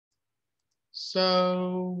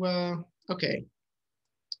Okay,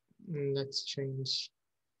 let's change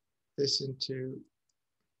this into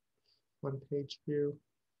one-page view.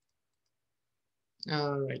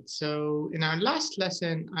 All right, so in our last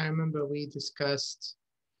lesson, I remember we discussed,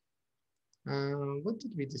 what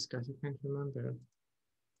did we discuss? I can't remember.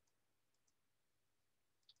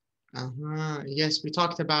 Yes, we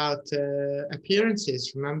talked about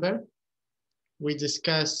appearances, remember? We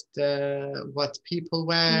discussed what people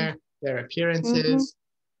wear, their appearances,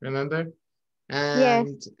 remember?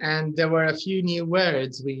 Yes. And there were a few new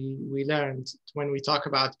words we learned when we talk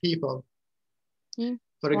about people.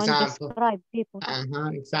 For When example, describe people.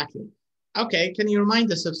 exactly. Okay, can you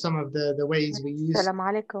remind us of some of the ways we use? السلام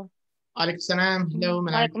عليكم. Alaikum salam. Hello,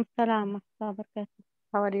 Malak. وعليكم السلام ورحمة الله وبركاته.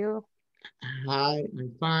 How are you? Hi,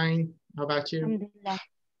 I'm fine. How about you? الحمد لله.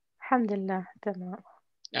 الحمد لله تمام.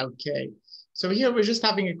 Okay, so here we're just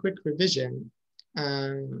having a quick revision.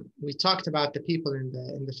 We talked about the people in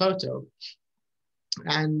the photo,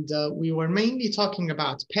 and we were mainly talking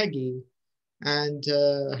about Peggy and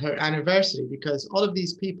her anniversary, because all of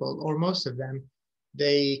these people, or most of them,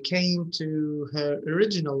 they came to her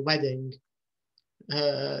original wedding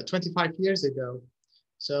 25 years ago.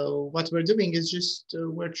 So what we're doing is just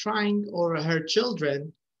we're trying, or her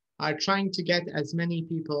children are trying to get as many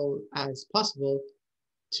people as possible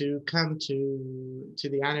to come to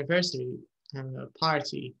the anniversary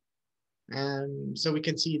party. So we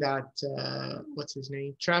can see that, what's his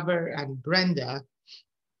name? Trevor and Brenda,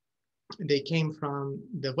 they came from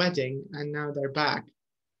the wedding and now they're back.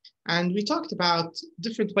 And we talked about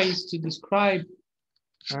different ways to describe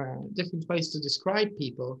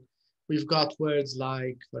people. We've got words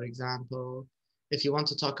like, for example, if you want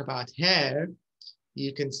to talk about hair,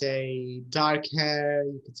 you can say dark hair,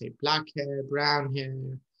 you can say black hair, brown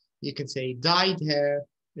hair, you can say dyed hair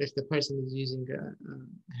if the person is using a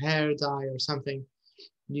hair dye or something.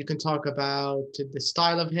 You can talk about the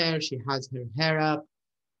style of hair. She has her hair up,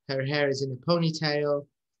 her hair is in a ponytail.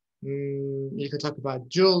 You can talk about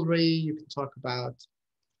jewelry, you can talk about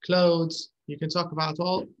clothes, you can talk about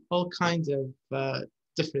all kinds of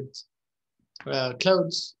different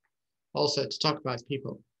clothes also to talk about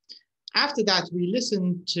people. After that, we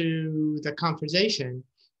listened to the conversation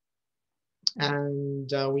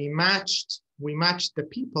and we matched the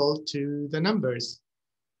people to the numbers.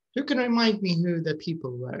 Who can remind me who the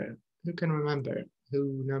people were? Who can remember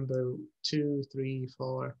who number 2, 3,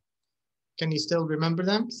 4? Can you still remember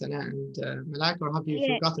them, Sana and Malak, or have you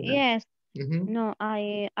forgotten them? Yes. No,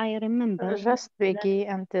 I remember. Just Biggie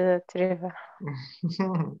and Trevor.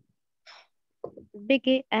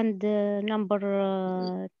 Biggie and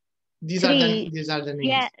number these 3. These are the names.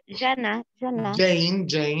 Yeah, Jana.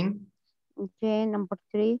 Jane. Okay, number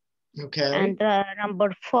 3. Okay. And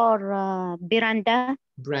number 4,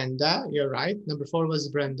 Brenda, you're right. Number 4 was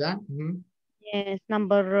Brenda. Yes,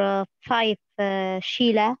 number 5,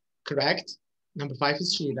 Sheila. Correct. Number 5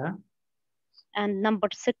 is Sheila. And number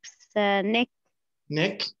 6, Nick.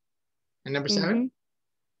 And number 7?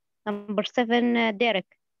 Number 7, Derek.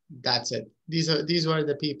 That's it. These were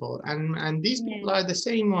the people, and these people are the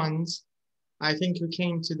same ones, I think, who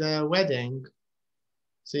came to the wedding.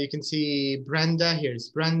 So you can see Brenda.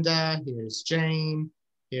 Here's Jane.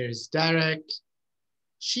 Here's Derek.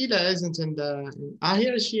 Sheila isn't in the.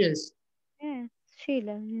 Here she is. Yeah,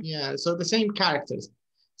 Sheila. Yeah. So the same characters.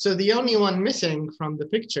 So the only one missing from the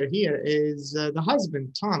picture here is the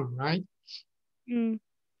husband, Tom, right?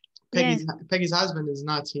 Peggy's husband is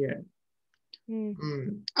not here.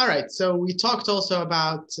 All right, so we talked also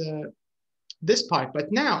about this part, but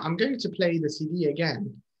now I'm going to play the CD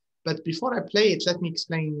again. But before I play it, let me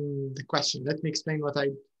explain the question. Let me explain what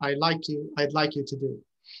I'd like you to do.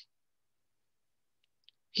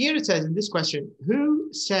 Here it says in this question,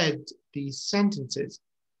 who said these sentences?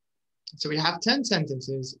 So we have 10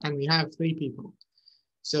 sentences and we have 3 people.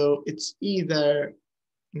 So it's either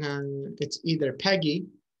Peggy,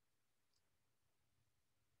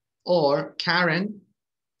 or Karen,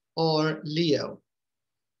 or Leo.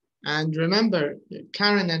 And remember,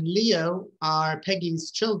 Karen and Leo are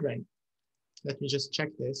Peggy's children. Let me just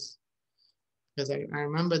check this, because I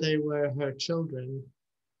remember they were her children.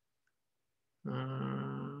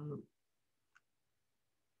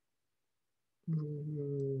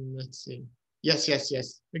 Let's see. Yes,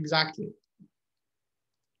 exactly.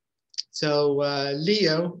 So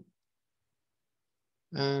Leo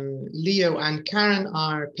and Karen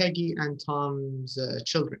are Peggy and Tom's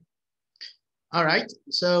children. All right,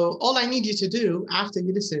 so all I need you to do after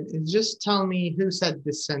you listen is just tell me who said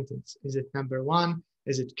this sentence. Is it number 1?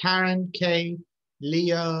 Is it Karen, K,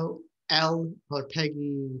 Leo, L, or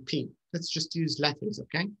Peggy, P? Let's just use letters,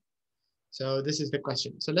 okay? So this is the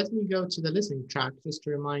question. So let me go to the listening track just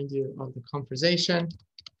to remind you of the conversation.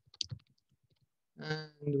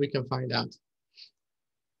 And we can find out.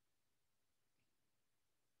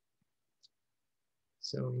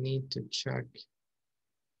 So we need to check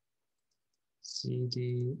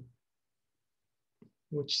CD.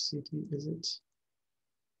 Which CD is it?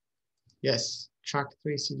 Yes, track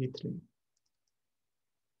 3, CD 3.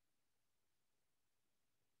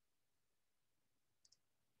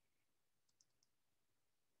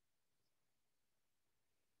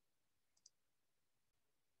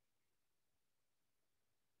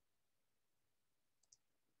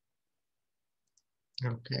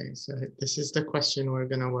 Okay, so this is the question we're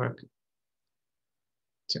going to work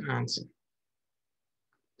to answer.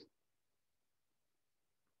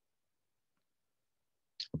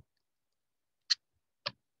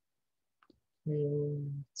 Okay,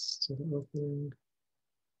 still opening.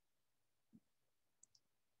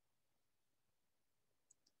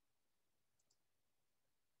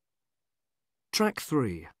 Track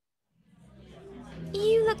 3.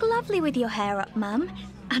 You look lovely with your hair up, Mum.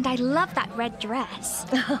 And I love that red dress.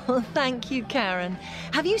 Oh, thank you, Karen.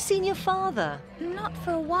 Have you seen your father? Not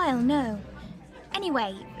for a while, no.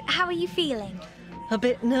 Anyway, how are you feeling? A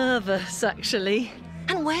bit nervous, actually.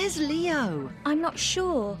 And where's Leo? I'm not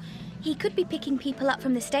sure. He could be picking people up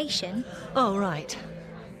from the station. Oh, right.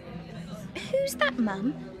 Who's that,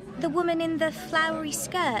 Mum? The woman in the flowery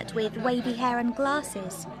skirt with wavy hair and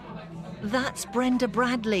glasses. That's Brenda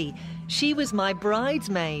Bradley. She was my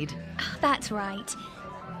bridesmaid. Oh, that's right.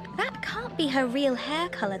 That can't be her real hair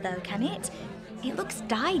colour, though, can it? It looks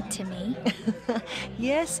dyed to me.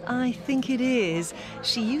 Yes, I think it is.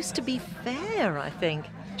 She used to be fair, I think.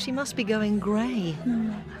 She must be going grey.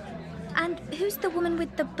 And who's the woman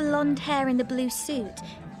with the blonde hair in the blue suit?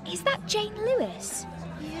 Is that Jane Lewis?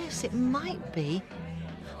 Yes, it might be.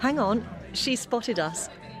 Hang on, she spotted us.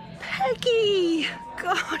 Peggy!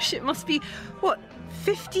 Gosh, it must be, what,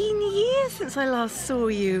 15 years since I last saw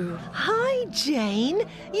you. Hi, Jane.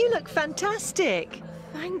 You look fantastic.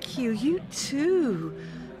 Thank you, you too.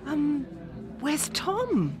 Where's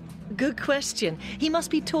Tom? Good question. He must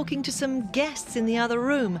be talking to some guests in the other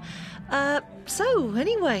room. So,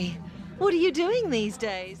 anyway, what are you doing these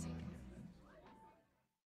days?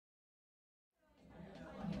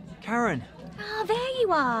 Karen. Ah, there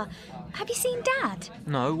you are. Have you seen Dad?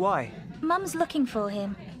 No, why? Mum's looking for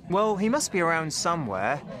him. Well, he must be around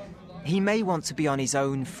somewhere. He may want to be on his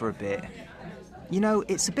own for a bit. You know,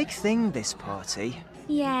 it's a big thing, this party.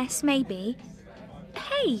 Yes, maybe.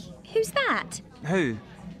 Hey, who's that? Who?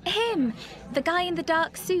 Him. The guy in the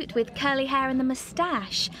dark suit with curly hair and the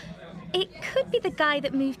moustache. It could be the guy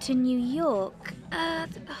that moved to New York.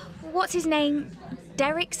 What's his name?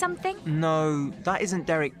 Derek something? No, that isn't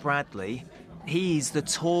Derek Bradley. He's the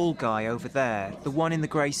tall guy over there, the one in the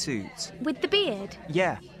grey suit. With the beard?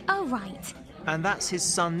 Yeah. Oh, right. And that's his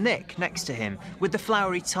son Nick next to him, with the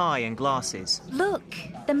flowery tie and glasses. Look,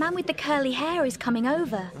 the man with the curly hair is coming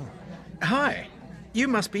over. Hi, you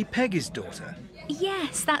must be Peggy's daughter.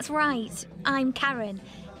 Yes, that's right. I'm Karen.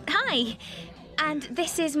 Hi. And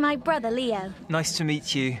this is my brother, Leo. Nice to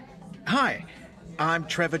meet you. Hi, I'm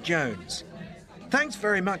Trevor Jones. Thanks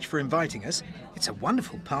very much for inviting us. It's a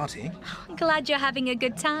wonderful party. Glad you're having a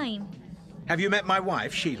good time. Have you met my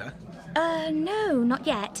wife, Sheila? No, not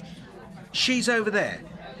yet. She's over there,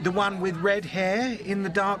 the one with red hair in the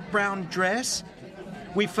dark brown dress.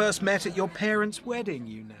 We first met at your parents' wedding,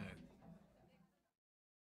 you know.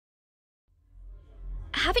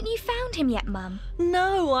 Haven't you found him yet, Mum?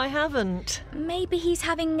 No, I haven't. Maybe he's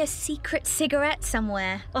having a secret cigarette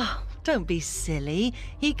somewhere. Oh, don't be silly.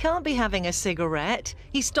 He can't be having a cigarette.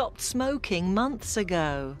 He stopped smoking months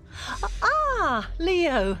ago. Ah,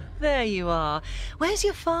 Leo, there you are. Where's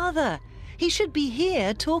your father? He should be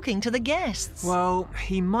here talking to the guests. Well,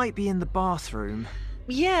 he might be in the bathroom.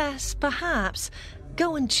 Yes, perhaps.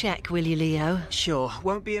 Go and check, will you, Leo? Sure,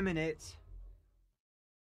 won't be a minute.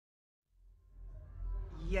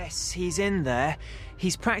 Yes, he's in there.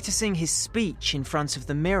 He's practicing his speech in front of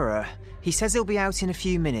the mirror. He says he'll be out in a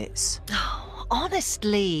few minutes. Oh,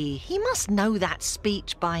 honestly, he must know that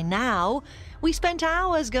speech by now. We spent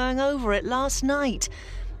hours going over it last night.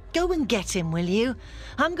 Go and get him, will you?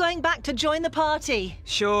 I'm going back to join the party.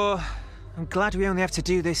 Sure. I'm glad we only have to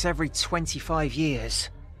do this every 25 years.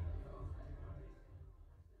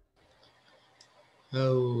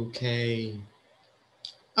 Okay.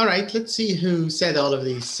 All right, let's see who said all of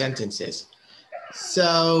these sentences.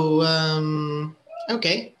 So,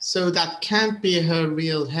 okay, so that can't be her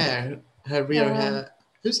real hair, hair.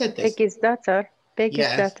 Who said this? Peggy's daughter. Peggy's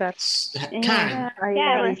Yes. daughter. Karen.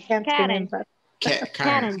 I can't Karen. remember.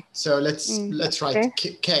 Karen. So let's write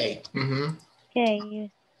K.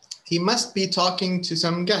 Okay. He must be talking to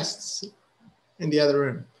some guests in the other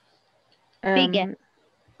room. Bigger.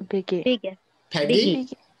 Biggie. Peggy?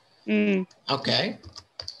 Mm. Okay.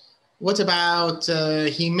 What about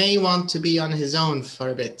he may want to be on his own for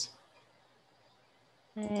a bit?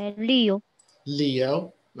 Leo.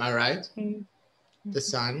 Leo, all right. Mm. The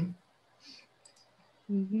son.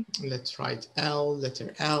 Let's write L,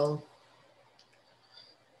 letter L.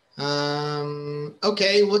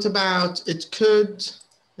 Okay, what about it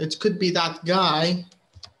could be that guy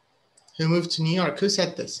who moved to New York. Who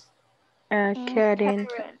said this? Karen.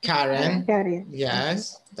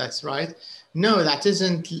 Yes, that's right. No, that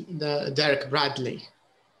isn't Derek Bradley.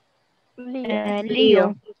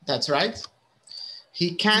 Leo. That's right.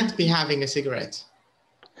 He can't be having a cigarette.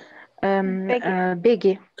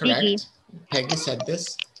 Biggie. Correct. Peggy said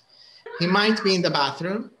this. He might be in the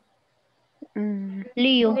bathroom.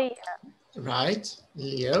 Leo. Right,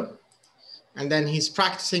 Leo. And then he's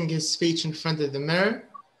practicing his speech in front of the mirror.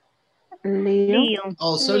 Leo.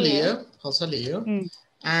 Also Leo.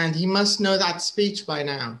 And he must know that speech by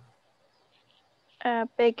now.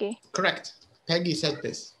 Peggy. Correct. Peggy said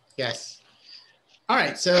this. Yes. All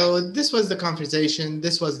right, so this was the conversation.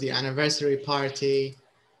 This was the anniversary party.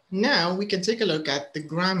 Now we can take a look at the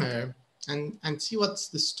grammar and see what's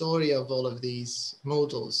the story of all of these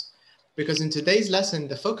modals. Because in today's lesson,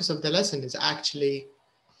 the focus of the lesson is actually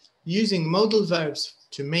using modal verbs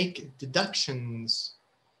to make deductions.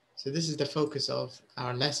 So this is the focus of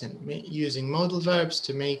our lesson, using modal verbs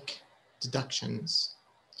to make deductions.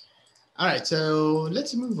 All right, so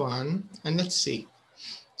let's move on and let's see.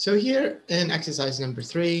 So here in exercise number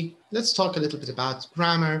 3, let's talk a little bit about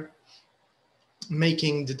grammar,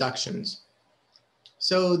 making deductions.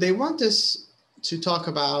 So they want us to talk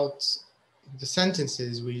about the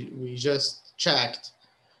sentences we just checked,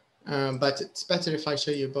 but it's better if I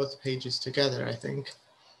show you both pages together, I think.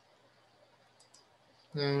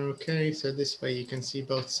 Okay, so this way you can see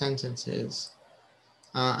both sentences.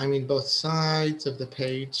 I mean both sides of the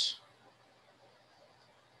page.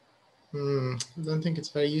 I don't think it's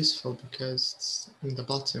very useful because it's in the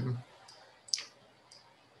bottom.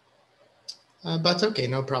 But okay,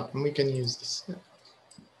 no problem, we can use this.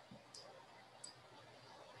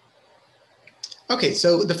 Okay,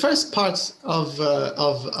 so the first part of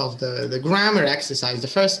the grammar exercise, the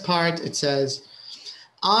first part, it says,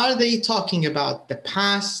 are they talking about the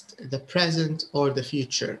past, the present, or the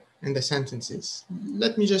future in the sentences?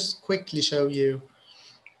 Let me just quickly show you.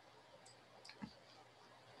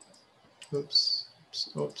 Oops.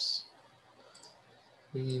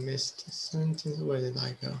 We missed a sentence. Where did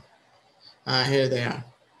I go? Here they are.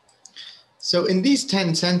 So in these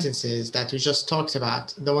 10 sentences that we just talked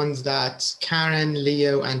about, the ones that Karen,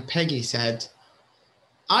 Leo, and Peggy said,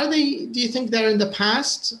 do you think they're in the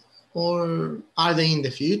past, or are they in the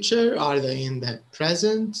future? Are they in the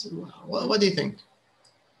present? What do you think?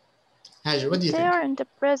 Hajar, what do you think? They are in the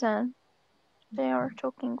present. They are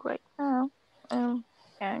talking right now.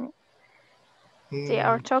 And they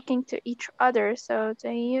are talking to each other, so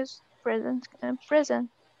they use present and present.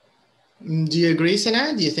 Do you agree,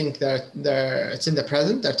 Sana? Do you think it's in the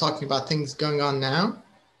present? They're talking about things going on now?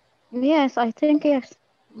 Yes, I think yes.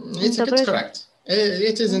 It's correct.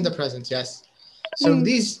 It is in the present, yes. So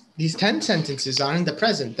these 10 sentences are in the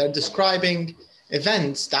present. They're describing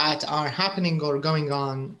events that are happening or going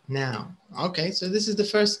on now. Okay, so this is the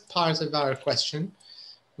first part of our question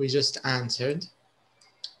we just answered.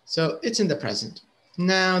 So it's in the present.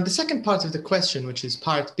 Now, the second part of the question, which is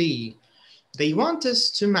part B, they want us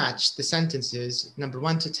to match the sentences, number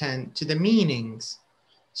 1 to 10, to the meanings.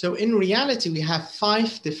 So in reality, we have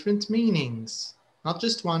 5 different meanings. Not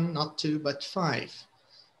just 1, not 2, but 5.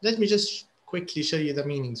 Let me just quickly show you the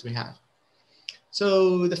meanings we have.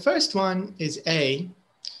 So the first one is A.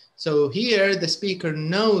 So here the speaker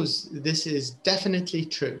knows this is definitely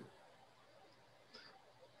true.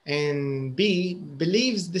 And B,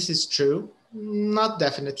 believes this is true. Not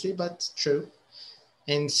definitely, but true.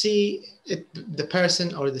 And C, the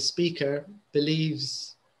person or the speaker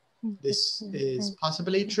believes this is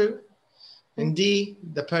possibly true. And D,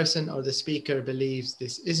 the person or the speaker believes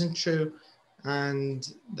this isn't true.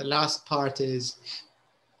 And the last part is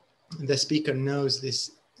the speaker knows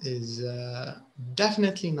this is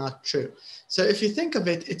definitely not true. So if you think of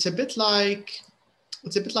it, it's a bit like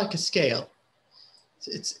a scale.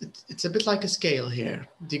 It's a bit like a scale here.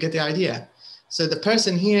 Do you get the idea? So the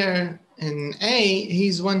person here in A,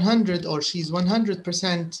 he's 100 or she's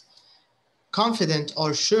 100% confident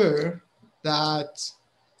or sure that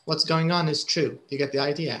what's going on is true. Do you get the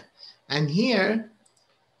idea? And here,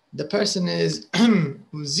 the person is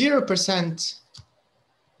 0%,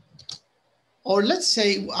 or let's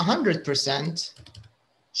say 100%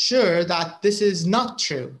 sure that this is not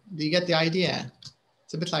true. Do you get the idea?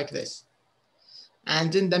 It's a bit like this.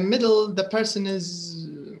 And in the middle, the person is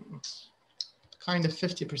kind of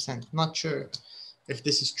 50%, not sure if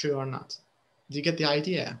this is true or not. Do you get the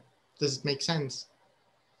idea? Does it make sense?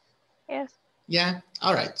 Yes. Yeah,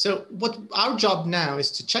 all right. So what our job now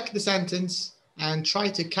is to check the sentence and try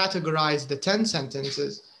to categorize the 10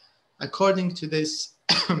 sentences according to this,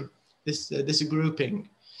 this grouping.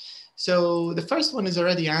 So the first one is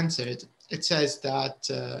already answered. It says that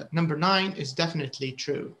number 9 is definitely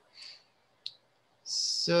true.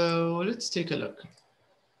 So let's take a look.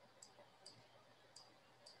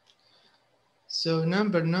 So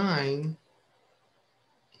number 9,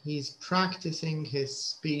 he's practicing his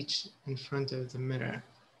speech in front of the mirror.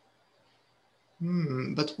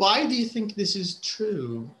 But why do you think this is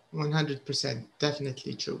true? 100%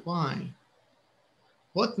 definitely true. Why?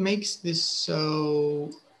 What makes this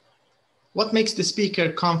so? What makes the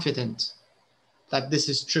speaker confident that this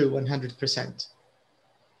is true 100%?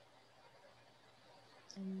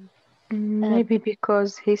 Maybe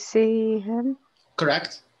because he see him.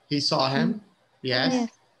 Correct. He saw him. Yes. Yes.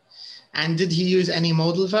 And did he use any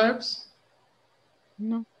modal verbs?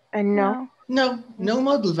 No. No. No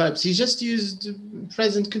modal verbs. He just used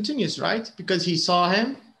present continuous, right? Because he saw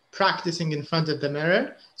him practicing in front of the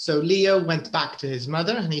mirror. So Leo went back to his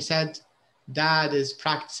mother and he said, Dad is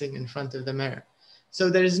practicing in front of the mirror. So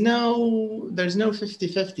there's no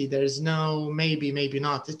 50-50. There's no maybe, maybe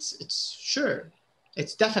not. It's sure.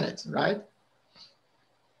 It's definite, right?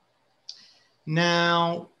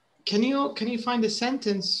 Now, can you find a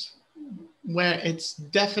sentence where it's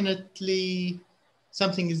definitely,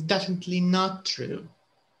 something is definitely not true?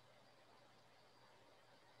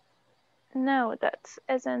 No, that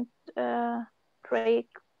isn't Drake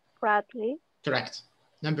Bradley. Correct.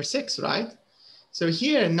 Number 6, right? So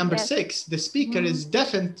here in number 6, the speaker is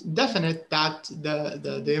definite that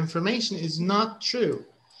the information is not true.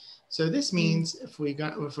 So this means if we're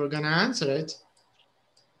gonna answer it,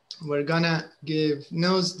 we're gonna give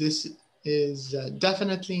knows this is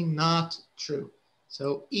definitely not true.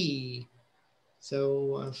 So E.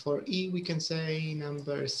 So for E, we can say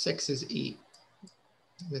number 6 is E.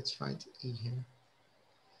 Let's write E here.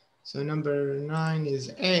 So number 9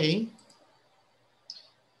 is A.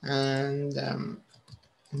 And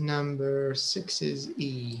number 6 is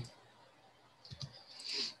E.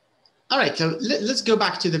 All right, so let's go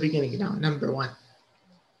back to the beginning now. Number 1.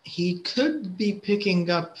 He could be picking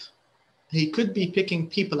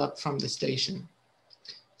people up from the station.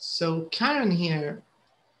 So Karen here,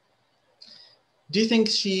 do you think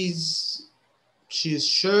she's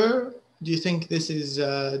sure? Do you think this is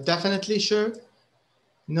definitely sure?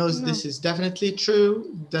 Knows this is definitely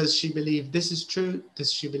true? Does she believe this is true?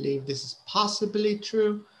 Does she believe this is possibly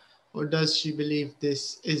true? Or does she believe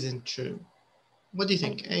this isn't true? What do you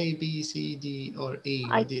think? A, B, C, D, or E?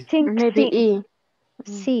 I think maybe E.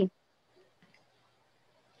 C.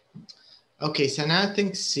 Okay, so now I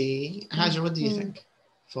think C. Hajar, what do you think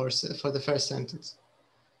for the first sentence?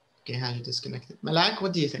 Okay, Hajar disconnected. Malak,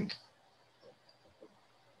 what do you think?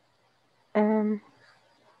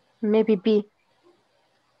 Maybe B.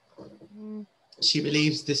 She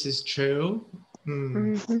believes this is true.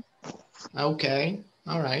 Okay,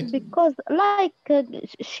 all right. Because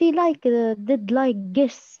she did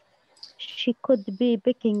guess she could be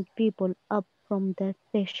picking people up from the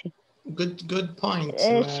station. Good point.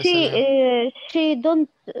 She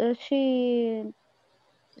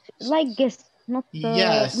guess, not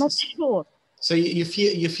not sure. So you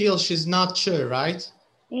feel she's not sure, right?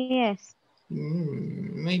 Yes.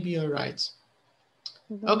 Maybe you're right.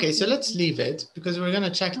 Okay, so let's leave it because we're gonna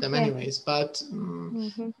check them anyways. But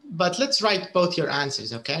let's write both your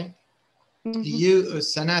answers, okay? You,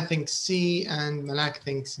 Sana thinks C and Malak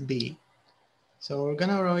thinks B. So we're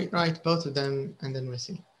gonna write both of them and then we'll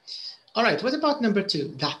see. All right, what about number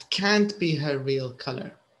 2? That can't be her real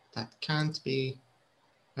color. That can't be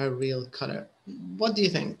her real color. What do you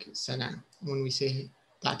think, Sana, when we say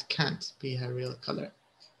that can't be her real color?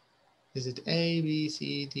 Is it A, B,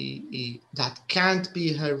 C, D, E? That can't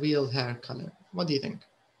be her real hair color. What do you think?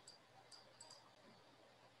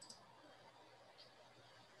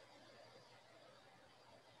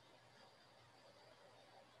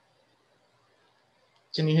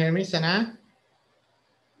 Can you hear me, Sana?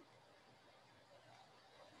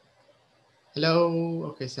 Hello?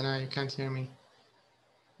 Okay, Sana, you can't hear me.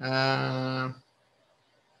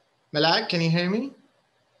 Malak, can you hear me?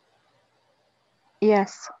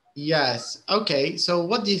 Yes. Yes. Okay, so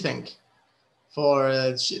what do you think? for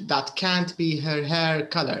that can't be her hair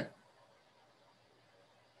color.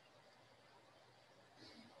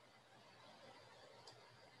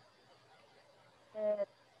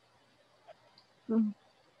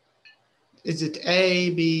 Is it A,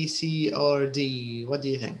 B, C, or D? What do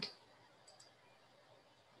you think?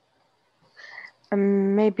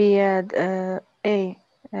 Maybe A.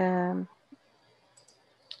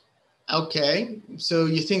 Okay, so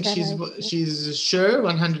you think Can she's sure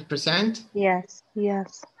 100%? Yes,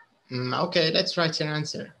 yes. Okay, let's write your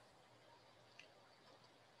answer.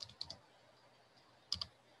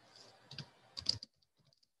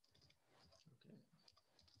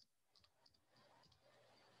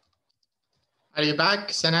 Are you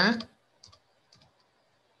back, Sana?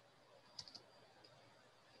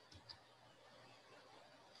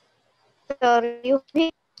 You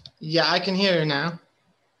hear? Yeah, I can hear you now.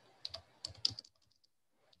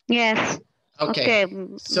 Yes. Okay.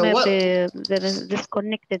 So maybe what? there is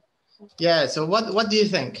disconnected. Yeah. So what do you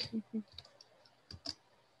think?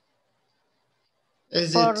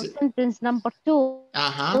 Is For it sentence number 2?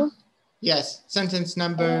 Yes. Sentence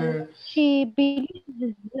number. She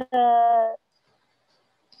believes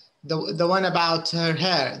the one about her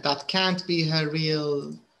hair that can't be her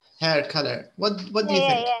real hair color. What do you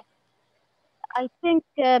think? Yeah. I think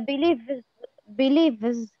believes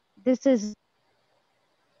this is.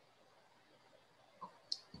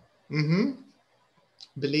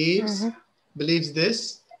 Believes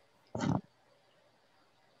this.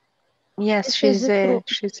 Yes, she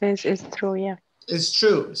says it's true. Yeah. It's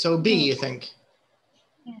true. So B, you think?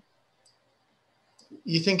 Yeah.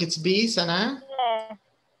 You think it's B, Sana?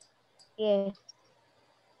 Yeah.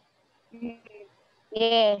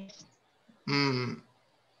 Yes.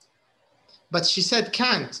 But she said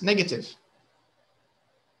can't, negative.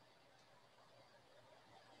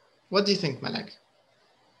 What do you think, Malak?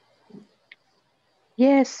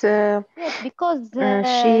 Yes, because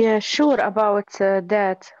she is sure about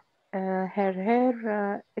that. Her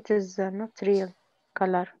hair, it is not real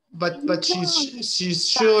color. But she's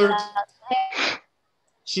sure.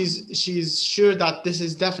 She's sure that this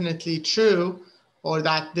is definitely true, or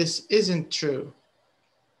that this isn't true.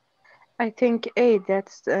 I think A.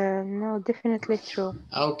 That's no, definitely true.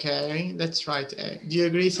 Okay, let's write A. Do you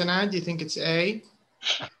agree, Sana? Do you think it's A?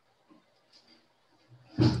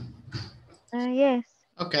 Yes.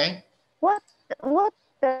 Okay. What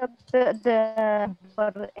the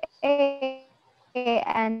A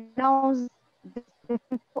and knows this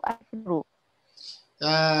difference true?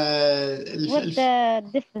 What's the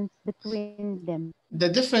difference between them? The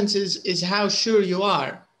difference is how sure you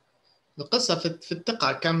are. القصة في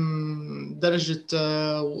الثقة، كم درجة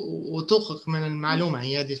وثوقك من المعلومة،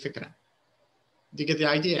 هي هذه الفكرة. دي get the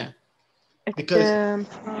idea. Because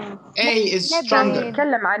A is stronger.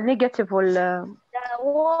 نتكلم عن negative ولا the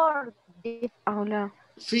word أو لا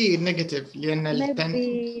في negative لأن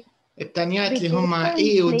الثانيات اللي هما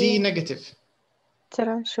A و D negative.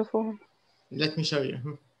 ترى نشوفوهم. Let me show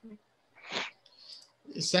you.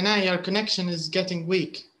 Sana, your connection is getting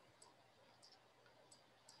weak.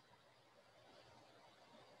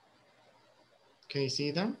 Can you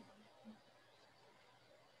see them?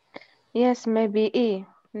 Yes, maybe E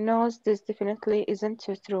knows this definitely isn't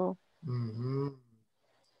true.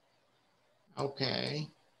 Okay.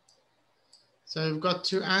 So we've got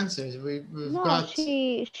two answers. We've got.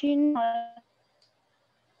 she knows.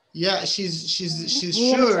 Yeah, she's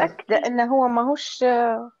هي sure. متأكدة إنه هو ماهوش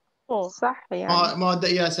صح يعني. ما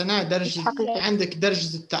يا سناء درجة عندك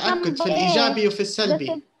درجة التأكد في الإيجابي وفي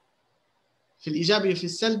السلبي. في الإيجابي وفي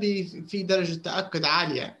السلبي في درجة تأكد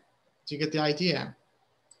عالية. You get the idea.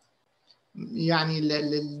 يعني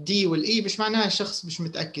الدي والإي مش معناها شخص مش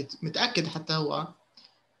متأكد حتى هو.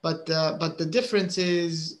 But the difference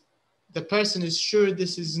is the person is sure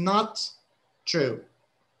this is not true.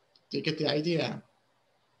 Do you get the idea?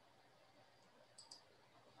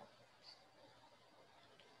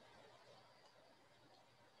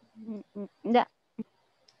 لا.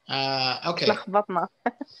 اوكي. لخبطنا.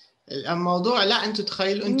 الموضوع لا انتم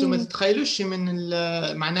تخيلوا انتم ما تتخيلوش من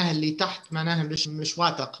معناها اللي تحت معناها مش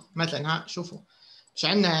واثق مثلا ها شوفوا مش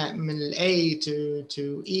عندنا من ال A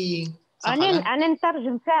to E أنا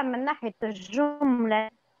نترجم فيها من ناحية الجملة.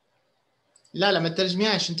 لا ما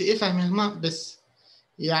تترجميهاش انت ايه فاهمها بس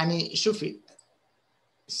يعني شوفي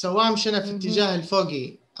سواء مشينا في الاتجاه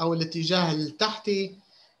الفوقي او الاتجاه التحتي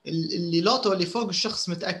اللي لوطه اللي فوق الشخص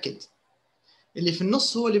متأكد اللي في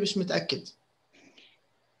النص هو اللي مش متأكد.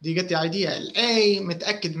 دي جت ايديا الاي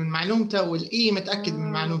متاكد من معلومته والاي متاكد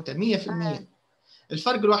من معلومته 100%.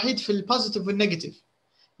 الفرق الوحيد في البوزيتيف والنيجاتيف.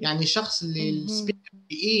 يعني الشخص اللي السبيكر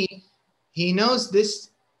اي he knows this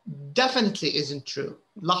definitely isn't true.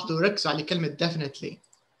 لاحظوا ركزوا على كلمة definitely.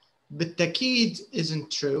 بالتأكيد isn't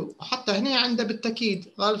true. وحتى هنا عنده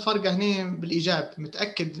بالتأكيد. الفرق هنا بالإيجاب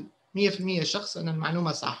متأكد 100% شخص أن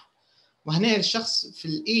المعلومة صح. وهنا الشخص في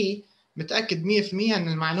الإي متأكد 100% أن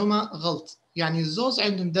المعلومة غلط. يعني الزوز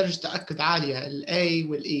عندهم درجة تأكد عالية الA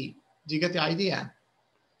والE. دي get the idea.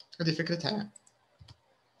 هذه فكرتها.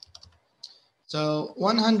 So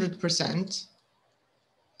 100%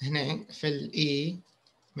 هنا في الE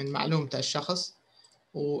من معلومة الشخص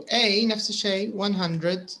و A نفس الشيء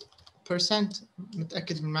 100%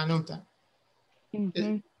 متأكد من معلومته.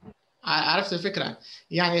 عرفت الفكرة؟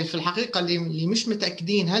 يعني في الحقيقة اللي مش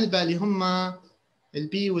متأكدين هلبا اللي هم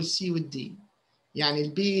البي والسي والدي. يعني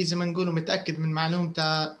البي زي ما نقولوا متأكد من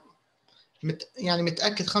معلومته يعني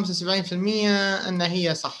متأكد 75% أن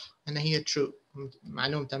هي صح، أن هي true،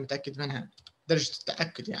 معلومته متأكد منها درجة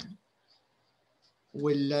التأكد يعني.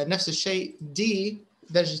 ونفس الشيء دي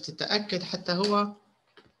درجة التأكد حتى هو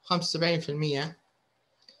 75%.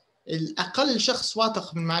 الأقل شخص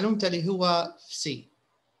واثق من معلومته اللي هو في سي،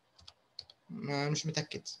 مش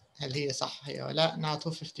متأكد هل هي صح هي ولا لا،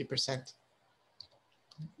 نعطوه 50%.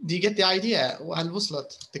 دي get the idea. وهل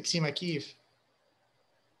وصلت تقسيمها كيف؟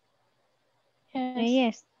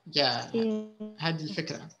 Yes. yeah. هذه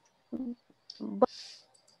الفكرة. But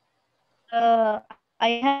I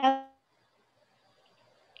have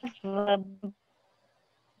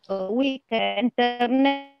weak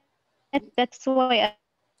internet. That's why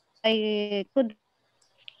I could.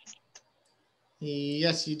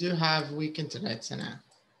 Yes, you do have weak internet, Sana.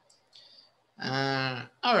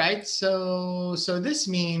 All right, so this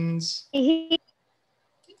means,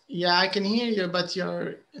 yeah, I can hear you, but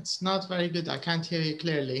it's not very good. I can't hear you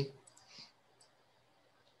clearly.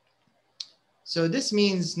 So this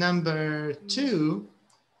means number 2,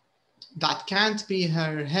 that can't be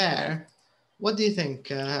her hair. What do you think,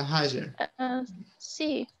 Hajar?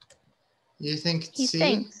 C. You think it's He C?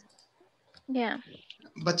 thinks. Yeah.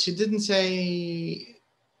 But she didn't say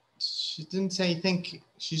think.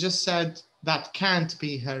 She just said that can't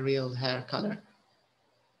be her real hair color.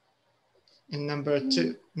 In number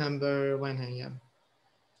 2, number 1 هي.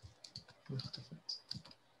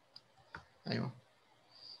 أيوة.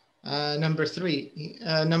 Number 3,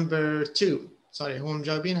 number 2. Sorry, هم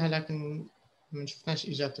مجاوبينها لكن ما شفناش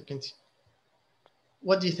إجابتك أنت.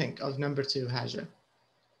 What do you think of number 2, Hajar?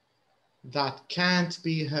 That can't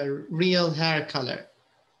be her real hair color.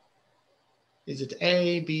 Is it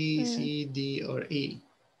A, B, C, D, or E?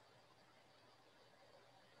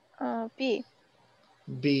 B.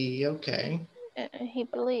 B, okay. He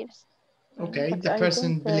believes. Okay, but the I person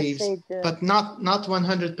don't, believes, say but not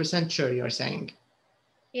 100% sure, you're saying?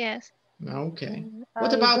 Yes. Okay.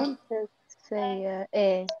 What I about? don't say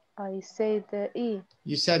A. I say the E.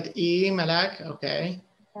 You said E, Malak? Okay.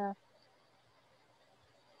 Yeah.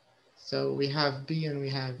 So we have B and we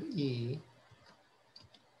have E.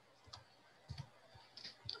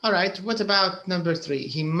 All right, what about number 3?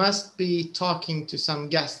 He must be talking to some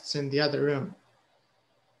guests in the other room.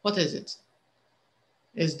 What is it?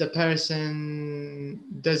 Is the person,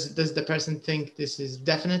 does the person think this is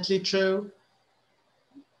definitely true?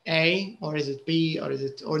 A, or is it B,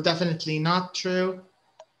 or definitely not true?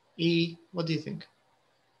 E, what do you think?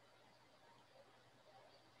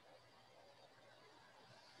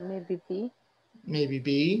 Maybe B. Maybe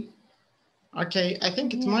B. Okay, I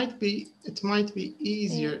think it might be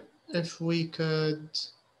easier if we could,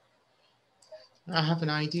 I have an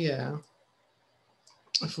idea,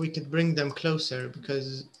 if we could bring them closer,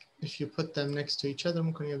 because if you put them next to each other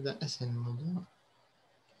ممكن يبدأ أسهل الموضوع.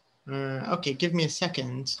 Okay, give me a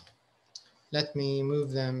second. Let me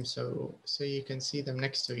move them so you can see them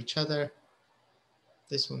next to each other.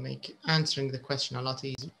 This will make answering the question a lot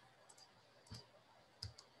easier.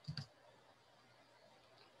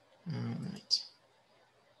 All right.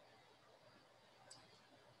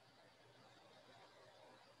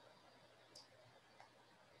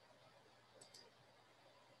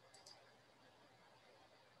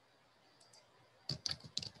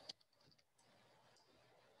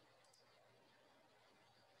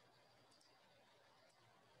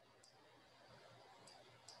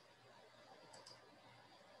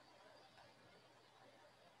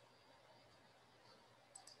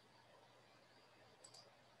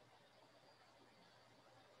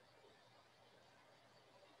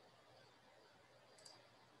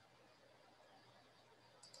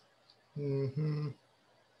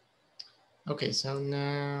 Okay, so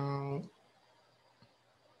now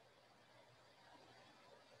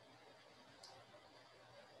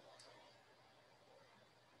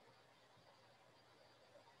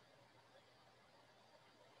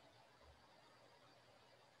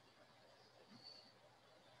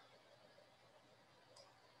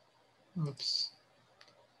Oops.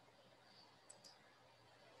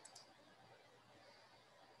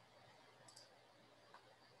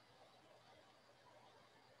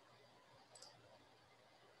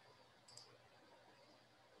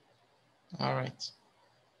 All right.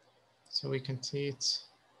 So we can see it.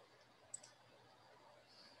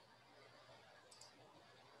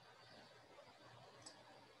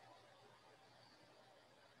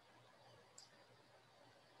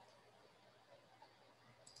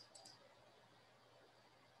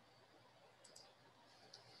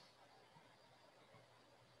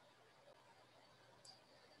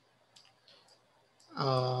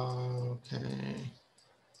 Okay.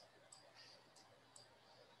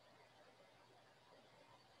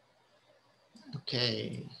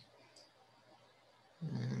 Okay.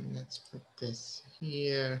 And let's put this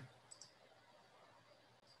here.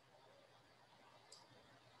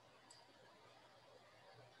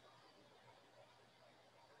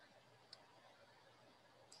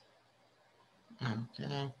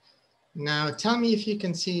 Okay. Now tell me if you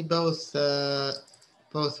can see both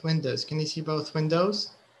windows. Can you see both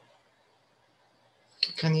windows?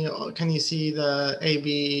 Can you see the A,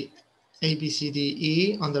 B, C, D,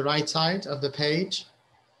 E on the right side of the page?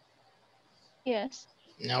 Yes.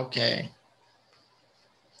 Okay.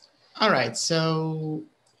 All right, so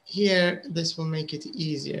here, this will make it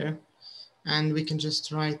easier. And we can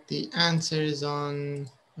just write the answers on,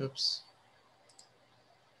 oops.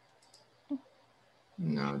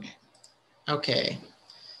 No, okay.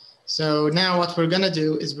 So now what we're gonna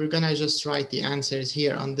do is we're gonna just write the answers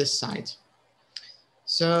here on this side.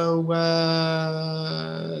 So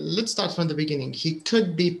let's start from the beginning. He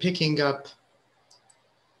could be picking up,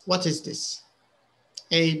 what is this?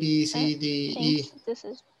 A, B, C, D, E. This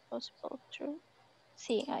is possible, true.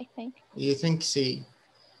 C, I think. You think C.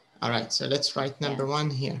 All right, so let's write number one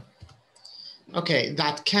here. Okay,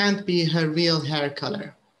 that can't be her real hair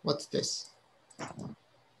color. What's this?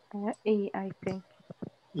 E, I think.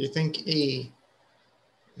 You think E.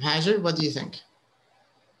 Hajar, what do you think?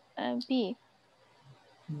 B.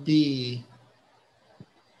 B.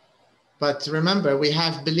 But remember, we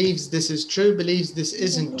have believes this is true, believes this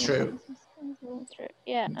isn't true.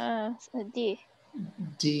 Yeah, D.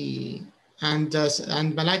 D. And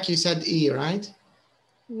Malak, you said E, right?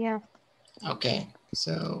 Yeah. Okay,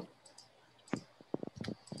 so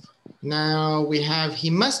now we have, he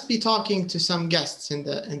must be talking to some guests in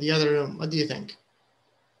the other room. What do you think?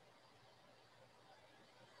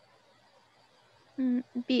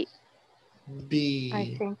 B. B.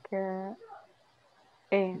 I think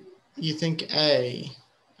A. You think A.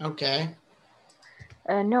 Okay.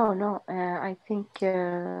 No, I think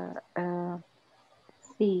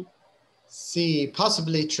C. C,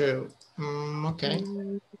 possibly true. Okay.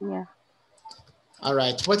 Yeah. All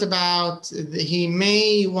right. What about he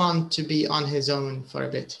may want to be on his own for a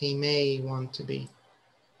bit? He may want to be.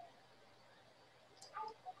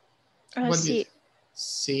 What C. do you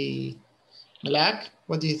C. Malak,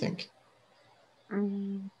 what do you think?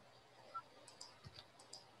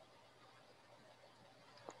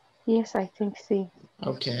 Yes, I think C.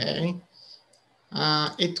 Okay.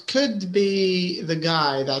 It could be the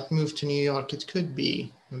guy that moved to New York. It could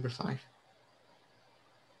be number 5.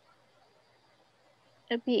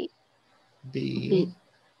 B. B.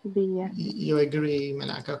 B, yeah. You agree,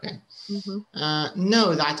 Malak? Okay.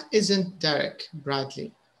 No, that isn't Derek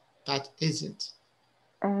Bradley. That isn't.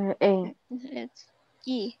 A. It's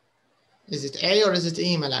E. Is it A or is it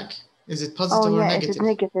E, Malak? Is it positive or negative? It is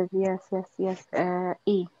negative. Yes.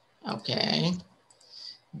 E. Okay.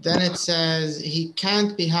 Then it says he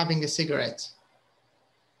can't be having a cigarette.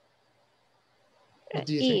 What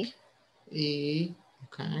do you think? E.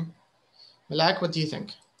 Okay. Malak, what do you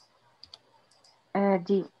think?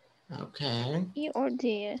 D. Okay. E or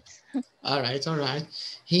D, yes. All right.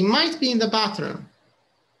 He might be in the bathroom.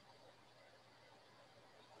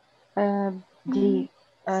 D.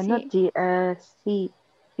 Not D. C.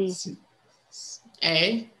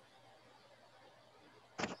 A.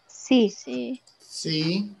 C.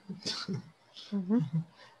 C.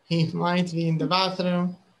 He might be in the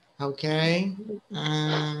bathroom. Okay.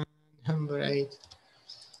 Number 8.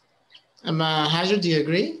 Hajar, do you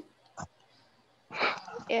agree?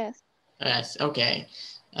 Yes. Yes, okay.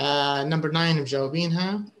 Number 9 of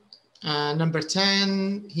Jawabinha. Number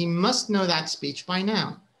 10, he must know that speech by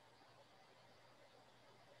now.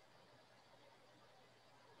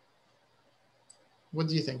 What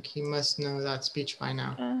do you think? He must know that speech by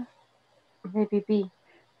now. Maybe B.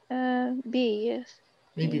 B, yes.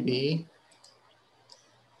 Maybe B.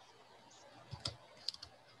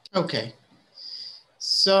 Okay.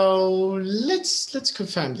 So let's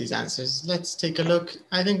confirm these answers. Let's take a look.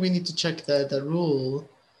 I think we need to check the rule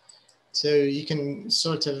so you can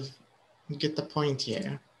sort of get the point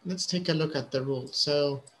here. Let's take a look at the rule.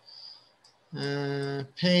 So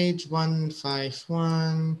page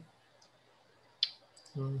 151.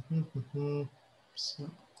 So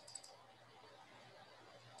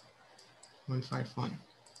 151.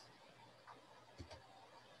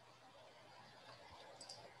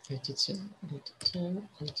 82, 82,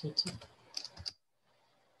 82.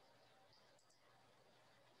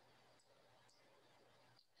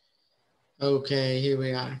 Okay, here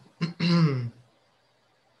we are. Can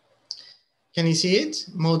you see it?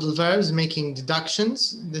 Modal verbs making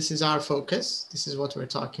deductions. This is our focus. This is what we're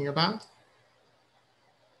talking about.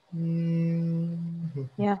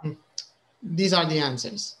 Yeah. These are the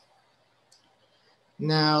answers.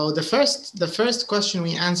 Now, the first question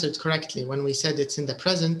we answered correctly when we said it's in the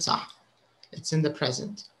present. It's in the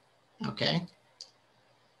present. Okay.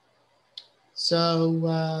 So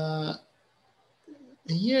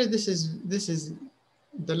here, this is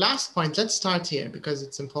the last point. Let's start here because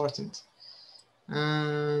it's important.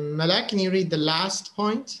 Malak, can you read the last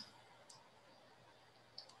point?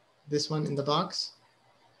 This one in the box.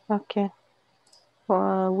 Okay.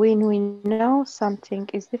 When we know something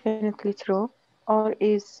is definitely true or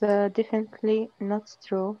is definitely not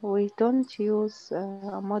true, we don't use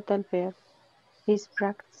a modal verb. He's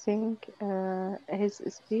practicing his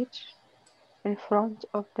speech in front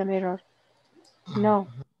of the mirror. No,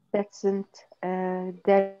 that's isn't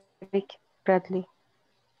Derek Bradley.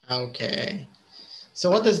 Okay. So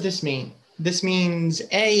what does this mean? This means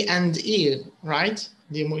A and E, right?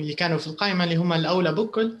 اللي كانوا في القائمة اللي هم الأولى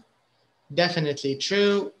بكل definitely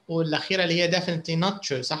true والأخيرة اللي هي definitely not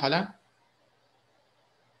true صح ولا؟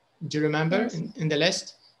 Do you remember Yes. in the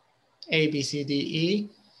list? A, B, C, D, E.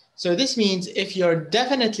 So this means if you're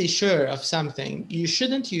definitely sure of something, you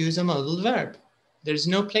shouldn't use a modal verb. There's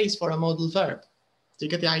no place for a modal verb. Do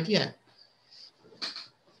you get the idea?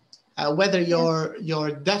 Whether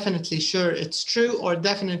you're definitely sure it's true or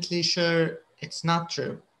definitely sure it's not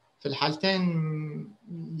true. في الحالتين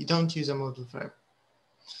you don't use a modal verb.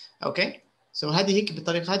 Okay? So هذه هيك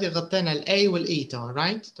بالطريقة هذه غطينا ال A وال E تمام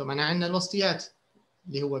right؟ طبعا عندنا الوسطيات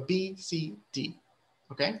اللي هو B, C, D.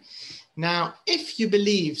 Okay? Now, if you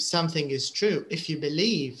believe something is true,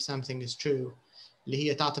 اللي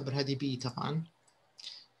هي تعتبر هذه B طبعا.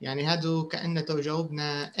 يعني هادو كأنه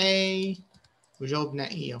جاوبنا A وجاوبنا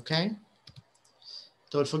E, okay?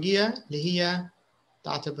 تو الفوقية اللي هي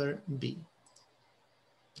تعتبر B.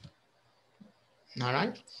 All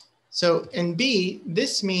right? So in B,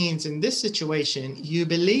 this means in this situation, you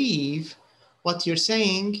believe what you're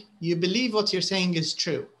saying is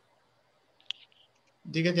true.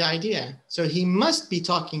 Do you get the idea? So he must be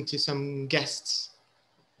talking to some guests.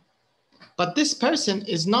 But this person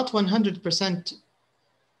is not 100%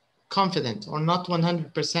 confident or not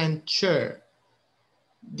 100% sure.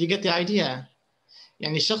 Do you get the idea?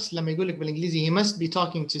 يعني الشخص لما يقول لك بالإنجليزي he must be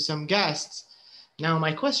talking to some guests. Now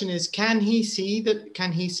my question is, can he see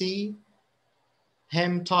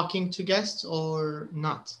him talking to guests or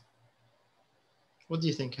not? What do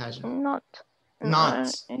you think, Haja? Not. Not.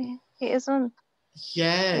 He isn't.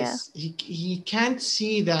 Yes, yeah. He can't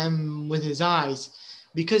see them with his eyes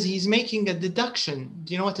because he's making a deduction.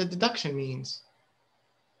 Do you know what a deduction means?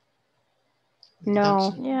 No.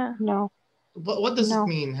 Deduction. Yeah. No. What does it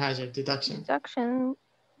mean, Haja, deduction? Deduction.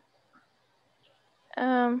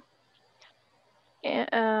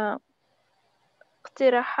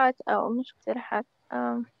 اقتراحات أو مش اقتراحات.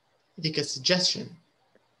 Like a suggestion.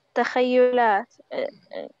 تخيلات.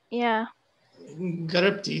 Yeah.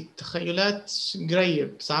 قربتي تخيلات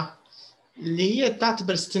قريب صح؟ اللي هي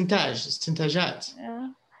تعتبر استنتاجات.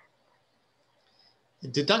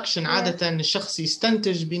 الديدكشن عادة الشخص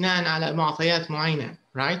يستنتج بناء على معطيات معينة,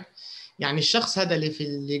 right? يعني الشخص هذا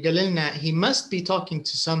اللي قال لنا he must be talking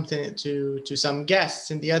to some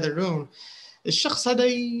guests in the other room. الشخص هذا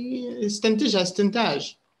يستنتجها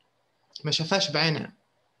استنتاج ما شافهاش بعينه.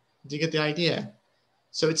 Do you get the idea?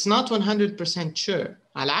 So it's not 100% sure.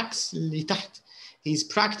 على عكس اللي تحت he's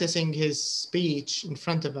practicing his speech in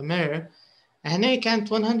front of a mirror. هنا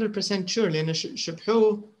كانت 100% sure لأنه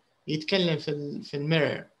شبحوه يتكلم في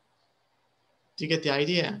الميرور. Do you get the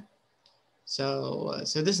idea? So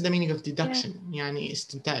this is the meaning of deduction. يعني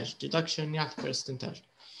استنتاج. Deduction يعتبر استنتاج.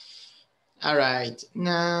 All right.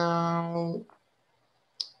 Now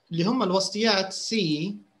اللي هم الوسطيات C.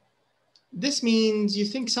 This means you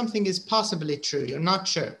think something is possibly true. You're not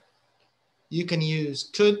sure. You can use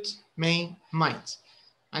could, may, might.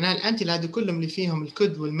 أنا الأمثلة هذه كلهم اللي فيهم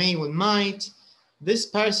الcould والmay والmight this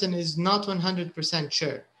person is not 100%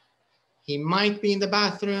 sure. He might be in the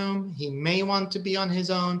bathroom. He may want to be on his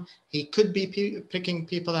own. He could be picking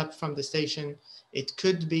people up from the station. It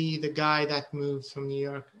could be the guy that moved from New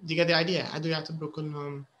York. Do you get the idea? عدو يعتبروا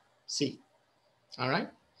كلهم C. All right.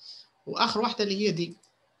 وآخر واحدة اللي هي دي.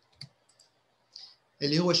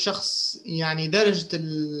 اللي هو الشخص يعني درجة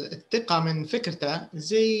الثقة من فكرته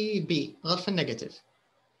زي B غير في النيجاتيف.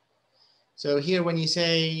 So here when you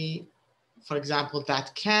say, for example,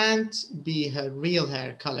 that can't be her real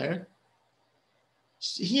hair color,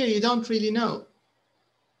 here you don't really know.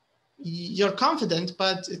 You're confident,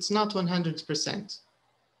 but it's not 100%.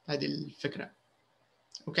 هذه الفكرة.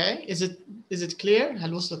 Okay, is it clear?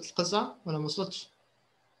 هل وصلت القصة ولا ما وصلتش؟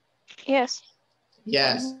 Yes.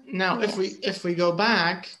 Yes. Now, Yes. if we go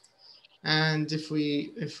back, and if we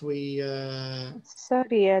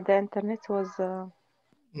Sorry, the internet was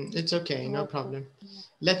it's okay, no problem.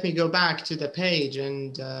 Let me go back to the page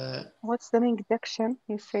and what's the meaning deduction?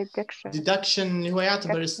 You said deduction. deduction هو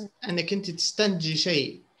يعتبر انك انت تستنتجي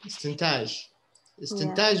شيء،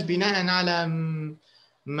 استنتاج بناء على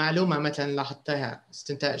معلومة مثلا لاحظتها.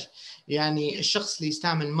 استنتاج يعني الشخص اللي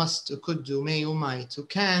يستعمل must و could و may و might و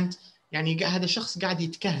can't، يعني هذا الشخص قاعد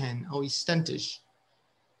يتكهن او يستنتج.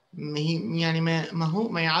 يعني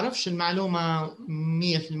ما يعرفش المعلومة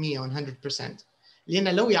 100% 100%.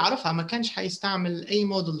 لأن لو يعرفها ما كانش حيستعمل أي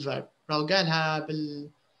modal verb. لو قالها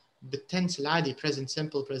بالتنس العادي present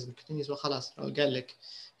simple present continuous وخلاص. لو قال لك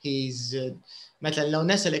he's مثلا لو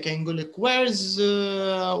نسألك نقول لك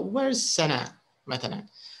where's سناء مثلا.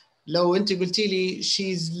 لو أنت قلتي لي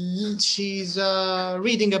she's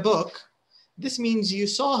reading a book, this means you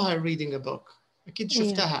saw her reading a book. أكيد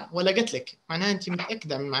شفتها ولا قلت لك، معناها أنت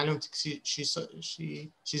متأكدة من معلومتك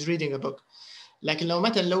she's reading a book. لكن لو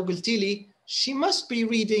مثلا لو قلتي لي she must be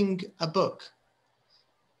reading a book،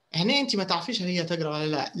 هنا أنت ما تعرفيش هل هي تقرأ ولا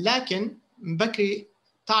لا، لكن بكري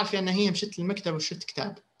تعرفي أن هي مشت المكتب وشت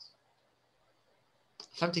كتاب.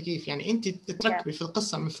 فهمتي كيف؟ يعني أنت تركبي في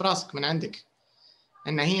القصة من في راسك من عندك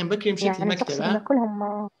أن هي بكري مشت يعني المكتبة.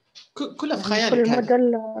 كلهم كلها في يعني خيالك. كل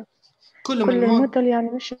الموديل كل الموديل يعني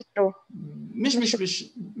مش true. مش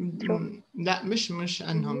لا مش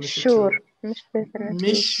انهم مش sure.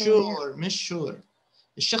 مش sure.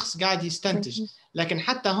 الشخص قاعد يستنتج، لكن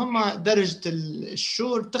حتى هم درجة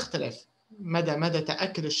الشور تختلف مدى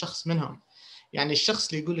تأكد الشخص منهم. يعني الشخص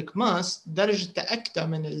اللي يقول لك must درجة تأكده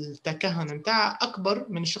من التكهن متاعه أكبر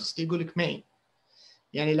من الشخص اللي يقول لك may.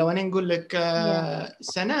 يعني لو أنا نقول لك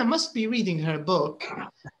سناء must be reading her book،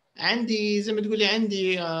 عندي زي ما تقولي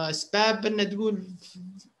عندي أسباب أن تقول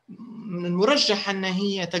من المرجح أن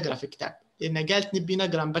هي تقرأ في كتاب، لأن قالت نبي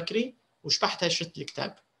نقرأ بكري وشبحتها شفت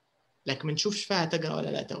الكتاب، لكن ما نشوفش فيها تقرأ ولا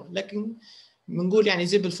لا تو. لكن بنقول يعني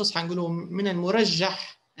زي بالفصحى نقوله من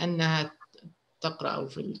المرجح أنها تقرأ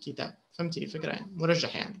في الكتاب. فهمتي الفكرة؟ يعني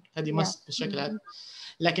مرجح يعني هذه must بالشكل هذا.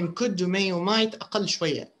 لكن could و may و might أقل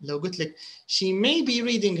شوية. لو قلت لك she may be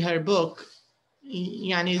reading her book،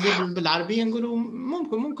 يعني زي بالعربية نقولوا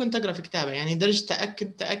ممكن تقرأ في كتابة، يعني درجة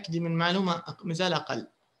تأكدي من معلومة مازال أقل.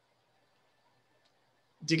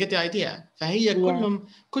 دي get the idea. فهي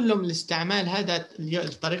كلهم الاستعمال هذا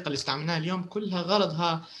الطريقة اللي استعملناها اليوم كلها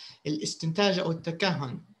غرضها الاستنتاج أو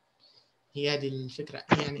التكهن. هي هذه الفكرة.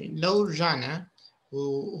 يعني لو رجعنا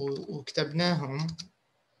وكتبناهم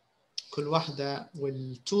كل واحدة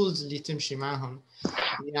والتولز اللي تمشي معهم،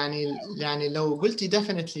 يعني لو قلتي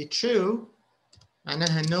definitely true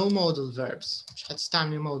معناها no modal verbs، مش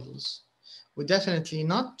حتستعملي modals. و definitely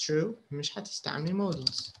not true مش حتستعملي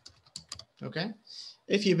modals. Okay?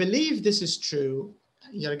 If you believe this is true,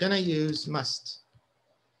 you're gonna use must.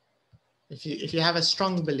 If you have a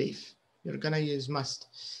strong belief, you're gonna use must.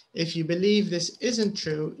 If you believe this isn't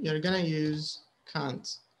true, you're gonna use can't.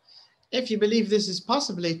 If you believe this is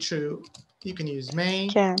possibly true, you can use may.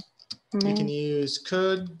 You can use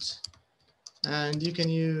could, and you can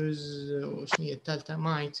use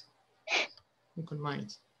might. You can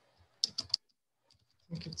might. I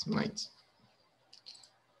think it's might.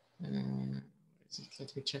 Let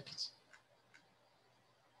me check it.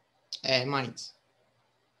 might.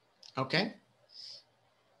 Okay.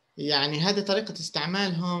 يعني هذه طريقة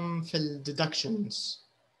استعمالهم في ال deductions.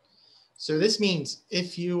 So this means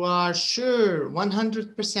if you are sure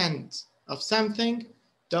 100% of something,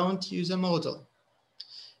 don't use a modal.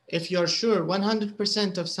 If you're sure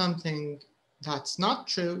 100% of something that's not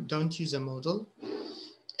true, don't use a modal.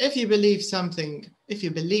 If you believe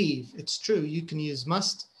it's true, you can use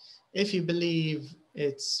must. If you believe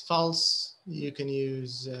it's false, you can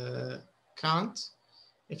use can't.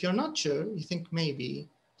 If you're not sure, you think maybe,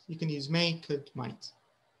 you can use may, could, might.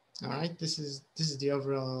 All right, this is the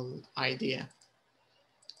overall idea.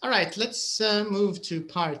 All right, let's move to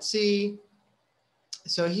part C.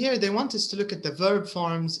 So here they want us to look at the verb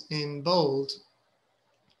forms in bold,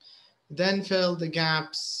 then fill the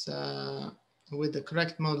gaps with the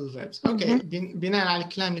correct modal verbs. Okay, بناء على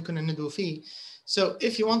الكلام اللي كنا ندعو فيه. So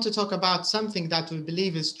if you want to talk about something that we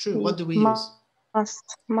believe is true, what do we use?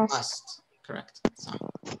 Must. Correct. So.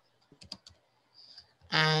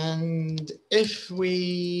 And if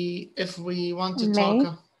we want to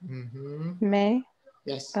talk, may.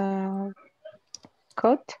 Yes.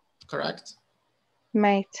 Could. Correct.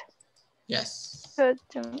 Might. Yes. Could.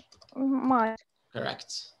 Might. Correct.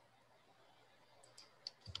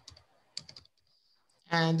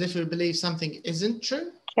 And if we believe something isn't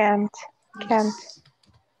true? Can't. Yes.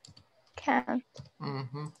 Can't.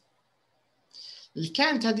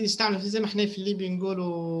 الكانت هذه يستعمل في زي ما احنا في الليبي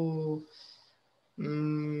نقولوا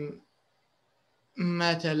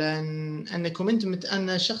مثلا انكم انتم ان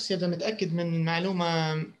الشخص يبدا متاكد من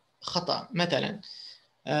معلومه خطا مثلا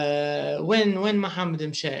وين محمد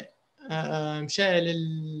مشى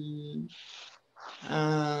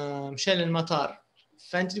مشى للمطار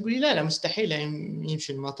فانت تقولي لا مستحيل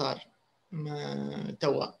يمشي المطار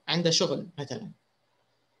توا عنده شغل مثلا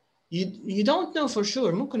you don't know for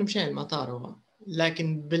sure ممكن مشى المطار هو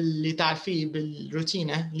لكن باللي تعرفيه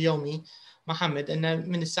بالروتينه اليومي محمد انه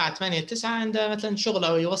من الساعه 8 ل 9 عنده مثلا شغل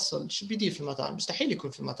او يوصل شو بيدير في المطار مستحيل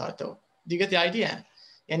يكون في المطار تو دي get the idea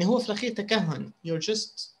يعني هو في الاخير تكهن you're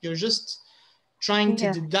just trying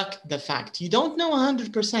to deduct the fact you don't know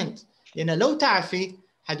 100% لان لو تعرفي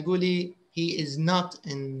هتقولي he is not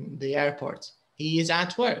in the airport he is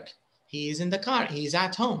at work he is in the car he is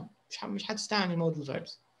at home مش حتستعمل modal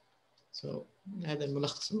verbs so هذا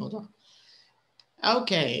الملخص الموضوع.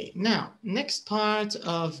 Okay, now next part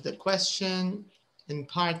of the question in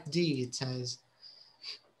part D, it says,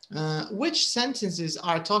 which sentences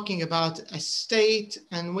are talking about a state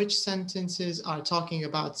and which sentences are talking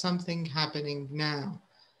about something happening now?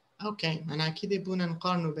 Okay, أنا أكيد يبون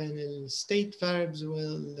نقارنوا بين ال state verbs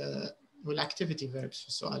وال activity verbs في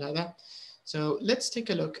السؤال هذا. So let's take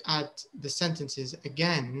a look at the sentences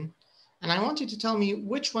again. And I want you to tell me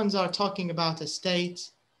which ones are talking about a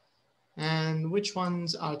state and which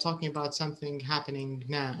ones are talking about something happening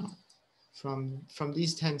now from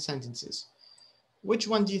these 10 sentences. Which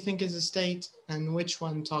one do you think is a state and which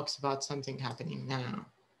one talks about something happening now?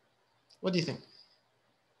 What do you think?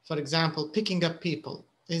 For example, picking up people.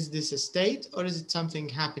 Is this a state or is it something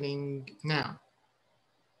happening now?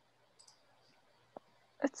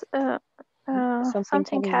 It's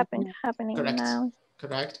something happening correct. now.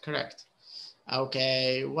 Correct.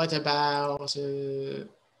 Okay, what about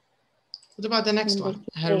the next one?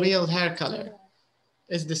 Her real hair color.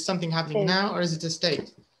 Is this something happening now or is it a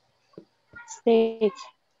state? State.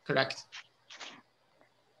 Correct.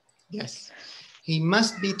 Yes. He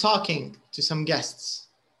must be talking to some guests.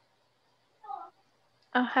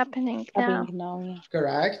 Happening now. Yeah.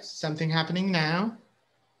 Correct. Something happening now.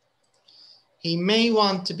 He may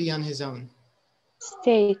want to be on his own.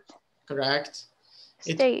 State. Correct.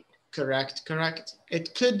 State. Correct. It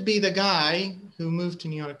could be the guy who moved to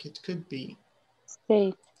New York. It could be.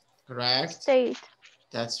 State. Correct. State.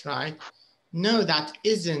 That's right. No, that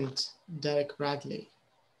isn't Derek Bradley.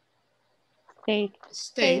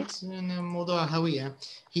 State. موضوع هوية.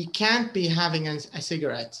 He can't be having a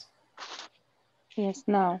cigarette. Yes,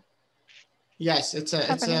 now. Yes, it's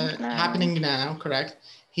happening now. Correct.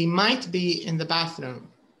 He might be in the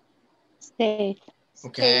bathroom. State.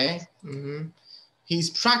 Okay. He's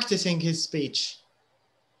practicing his speech.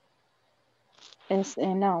 It's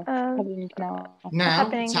now. Happening now.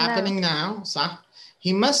 It's happening now. صح.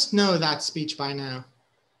 He must know that speech by now.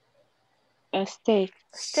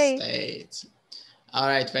 State. All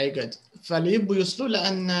right, very good. فاللي يبغوا يوصلوا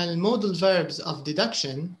لأن المودal verbs of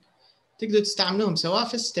deduction تقدروا تستعملوهم سواء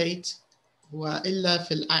في state وإلا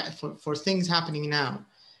في for things happening now.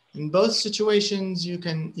 In both situations, you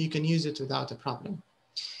can use it without a problem.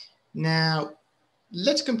 Now,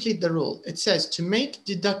 let's complete the rule. It says to make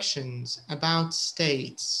deductions about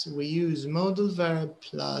states, we use modal verb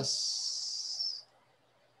plus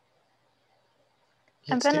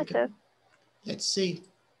infinitive. Let's see.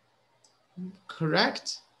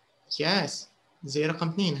 Correct? Yes. زي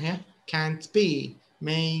رقم 2 here. Can't be,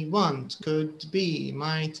 may want, could be,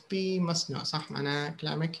 might be, must not. صح معناها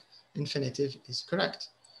كلامك infinitive is correct.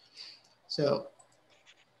 So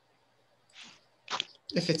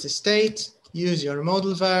if it's a state, use your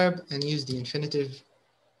modal verb and use the infinitive.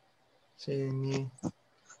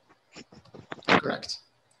 Correct.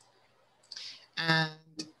 And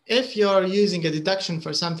if you're using a deduction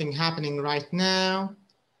for something happening right now,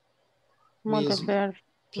 Modal verb.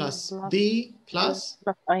 plus be plus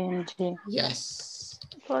ing. yes.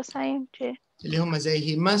 plus ing. اللي هم زي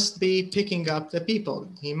he must be picking up the people.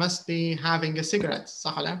 He must be having a cigarette.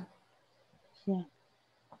 صح ولا لا؟ Yeah.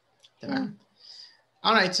 تمام.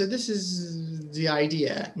 All right, so this is the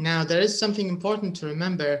idea. Now there is something important to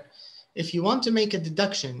remember. If you want to make a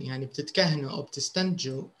deduction, يعني بتتكهنوا أو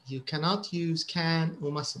بتستنتجوا, you cannot use can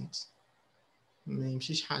or mustn't. ما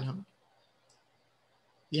يمشيش حالهم.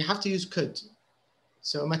 You have to use could.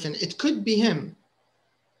 So مثلا it could be him.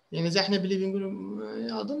 يعني زي احنا بالليبي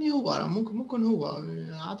نقول أظني هو ممكن هو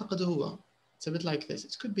أعتقد هو. It's a bit like this.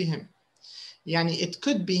 It could be him. يعني it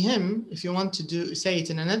could be him if you want to say it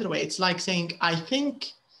in another way. It's like saying I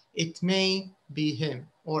think it may be him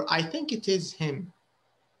or I think it is him.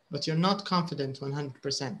 But you're not confident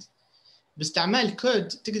 100%. باستعمال could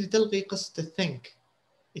تقدر تلغي قصة think.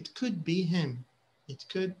 It could be him. It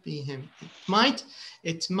could be him.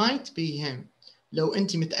 It might be him. لو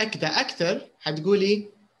أنت متأكدة أكثر حتقولي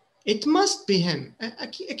it must be him.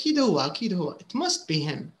 أكيد هو. It must be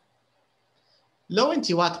him. لو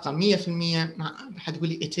أنت واثقة 100%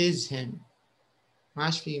 حتقولي it is him. ما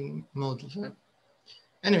عادش في modal verb.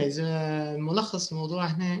 Anyways, ملخص الموضوع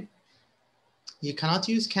هنا. You cannot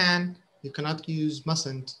use can. You cannot use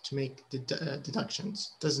mustn't to make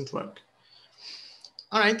deductions. Doesn't work.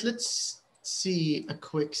 All right, let's see a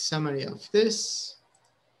quick summary of this.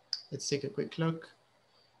 Let's take a quick look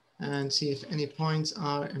and see if any points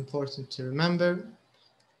are important to remember.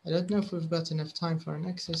 I don't know if we've got enough time for an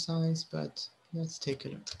exercise, but let's take a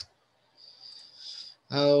look.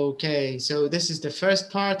 Okay, so this is the first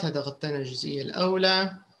part. هذا غطينا الجزئية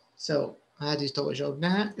الأولى. So هذه تو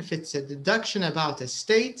جاوبناها. If it's a deduction about a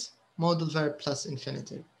state, modal verb plus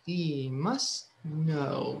infinitive. He must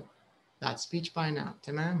know that speech by now.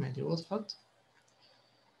 تمام هذه وضحت.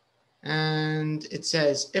 And it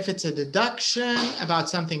says if it's a deduction about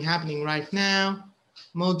something happening right now,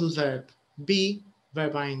 modal verb be,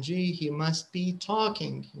 verb ing, he must be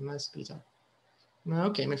talking. He must be talking.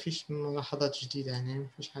 Okay, ما فيش ملاحظات جديدة هنا. ما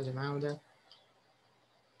فيش حاجة معودة.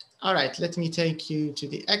 All right, let me take you to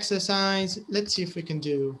the exercise. Let's see if we can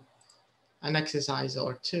do an exercise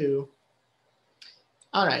or two.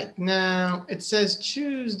 All right, now it says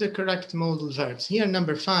choose the correct modal verbs. Here,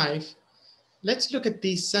 number 5. Let's look at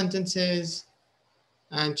these sentences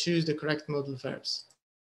and choose the correct modal verbs.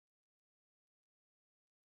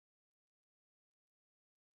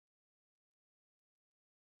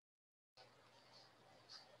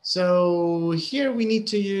 So here we need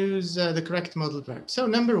to use the correct modal verb. So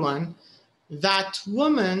number 1, that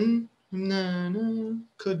woman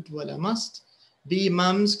could ولا must be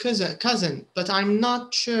mom's cousin, but I'm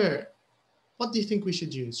not sure. What do you think we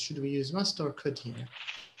should use? Should we use must or could here?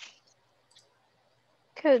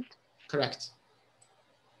 Could. Correct.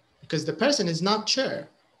 Because the person is not sure.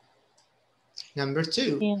 Number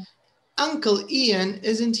 2, Uncle Ian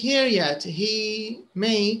isn't here yet. He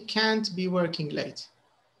can't be working late.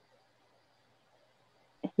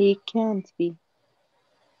 He can't be.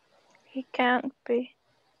 He can't be.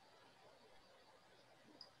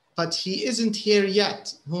 But he isn't here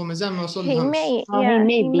yet. هو مازال ما وصلهمش. He may. He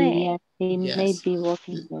may be. may. He may be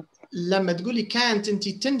working late. لما تقولي can't أنت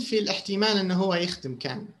تنفي الاحتمال إنه هو يخدم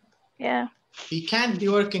كان. Yeah. He can't be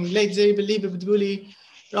working late زي بالليبي بتقولي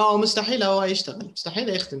مستحيل هو يشتغل. مستحيل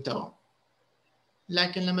يخدم توا.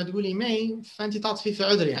 لكن لما تقولي may فأنت تعطي في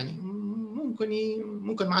عذر يعني.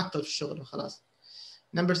 ممكن معطل في الشغل وخلاص.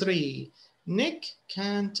 Number 3, Nick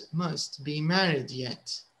must be married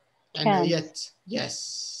yet. And yet,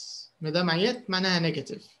 yes. ما دام yet معناها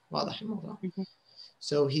negative. واضح الموضوع.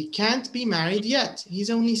 So he can't be married yet. He's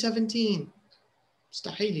only 17.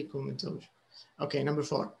 مستحيل يكون متزوج. Okay, number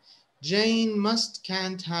 4. Jane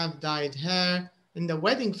can't have dyed hair. In the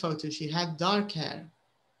wedding photo, she had dark hair.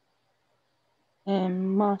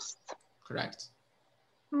 Must. Correct.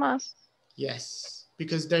 Must. Yes,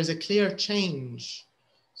 because there's a clear change.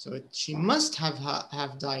 So she must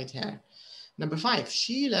have dyed hair. Number 5,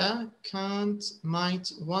 Sheila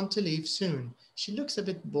might want to leave soon. She looks a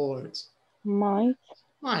bit bored. Might.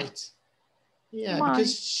 Yeah,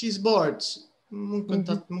 because she's bored.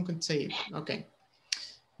 ممكن تسيب. Okay.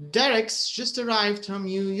 Derek's just arrived from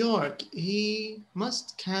New York. He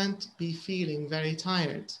can't be feeling very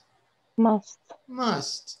tired.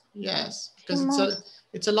 Must. Yes, because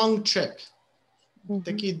it's a long trip.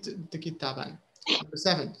 تأكيد تعبان. Number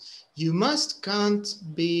 7, you can't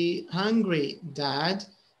be hungry, Dad.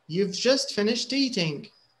 You've just finished eating.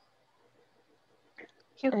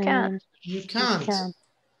 You can't. You can't.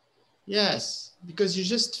 Yes, because you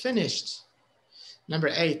just finished. Number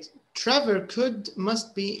 8, Trevor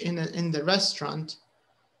must be in the restaurant,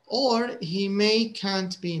 Or he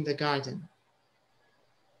can't be in the garden.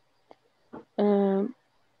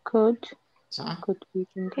 Could صح؟ be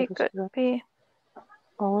in the He could restaurant. be.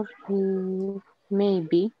 Or he may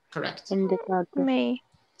be Correct. in the garden. May.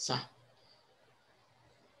 صح.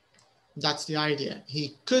 That's the idea.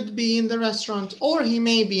 He could be in the restaurant or he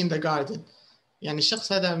may be in the garden. يعني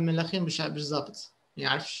الشخص هذا من الأخير مش بالضبط. ما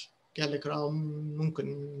يعرفش. قال لك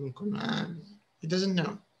ممكن. He doesn't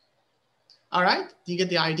know. All right. Do you get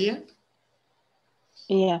the idea?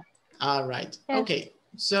 Yeah. All right. Yes. Okay.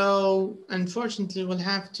 So unfortunately, we'll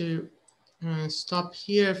have to stop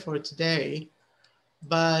here for today.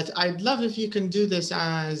 But I'd love if you can do this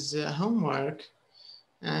as homework.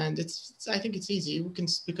 And I think it's easy. We can,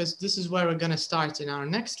 because this is where we're going to start in our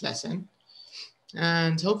next lesson.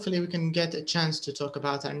 And hopefully we can get a chance to talk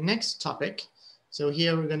about our next topic. So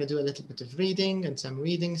here we're going to do a little bit of reading and some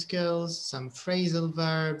reading skills, some phrasal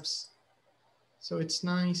verbs. So it's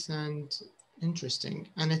nice and interesting.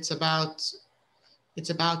 And it's about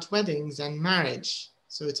weddings and marriage.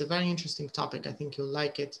 So it's a very interesting topic. I think you'll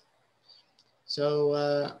like it. So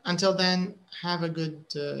until then, have a good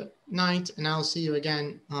night, and I'll see you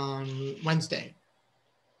again on Wednesday.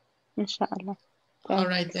 Inshallah. All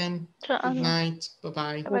right then. Good night.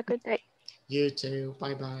 Bye-bye. Have a good day. You too.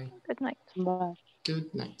 Bye-bye. Good night. Bye.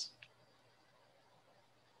 Good night.